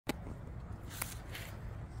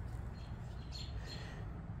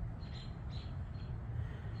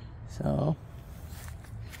So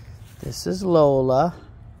this is Lola.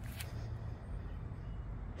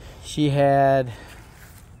 She actually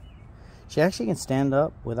can stand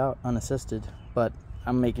up without unassisted, but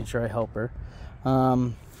I'm making sure I help her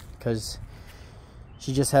because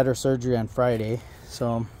she just had her surgery on Friday,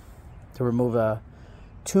 so to remove a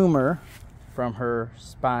tumor from her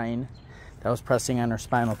spine that was pressing on her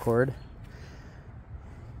spinal cord.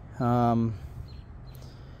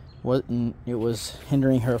 It was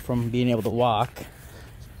hindering her from being able to walk.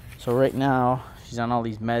 So right now she's on all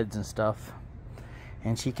these meds and stuff,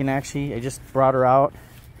 and she can actually, I just brought her out.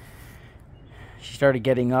 She started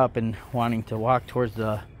getting up and wanting to walk towards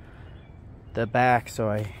the back, so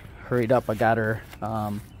I hurried up. I got her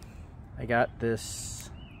I got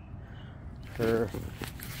her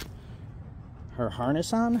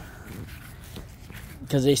harness on,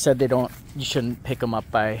 because they said you shouldn't pick them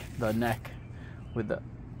up by the neck with the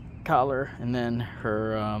collar, and then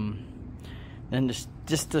her then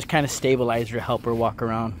just to kind of stabilize her, help her walk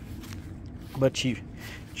around. But she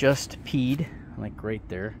just peed, like right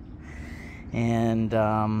there, and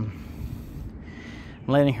I'm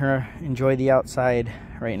letting her enjoy the outside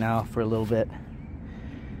right now for a little bit.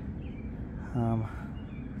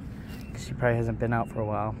 She probably hasn't been out for a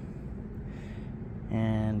while.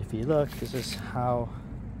 And if you look, this is how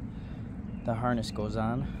the harness goes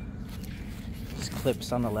on. Just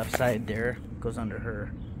clips on the left side there, goes under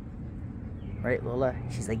her. Right, Lola?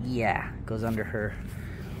 She's like, yeah. Goes under her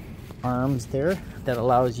arms there. That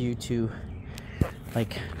allows you to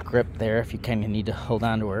like grip there if you kind of need to hold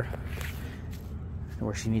on to her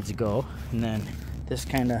where she needs to go. And then this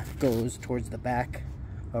kind of goes towards the back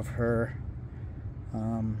of her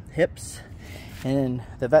hips. And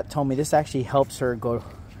the vet told me this actually helps her go,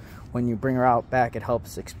 when you bring her out back, it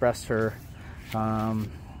helps express her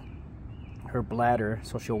her bladder,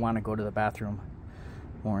 so she'll want to go to the bathroom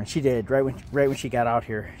more. And she did. Right when she got out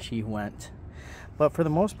here, she went. But for the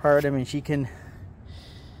most part, I mean, she's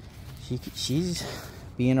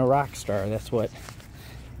being a rock star. That's what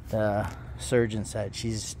the surgeon said.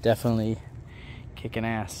 She's definitely kicking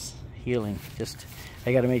ass, healing. Just,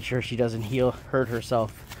 I got to make sure she doesn't hurt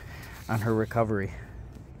herself on her recovery.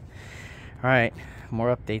 All right,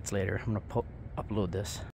 more updates later. I'm gonna upload this.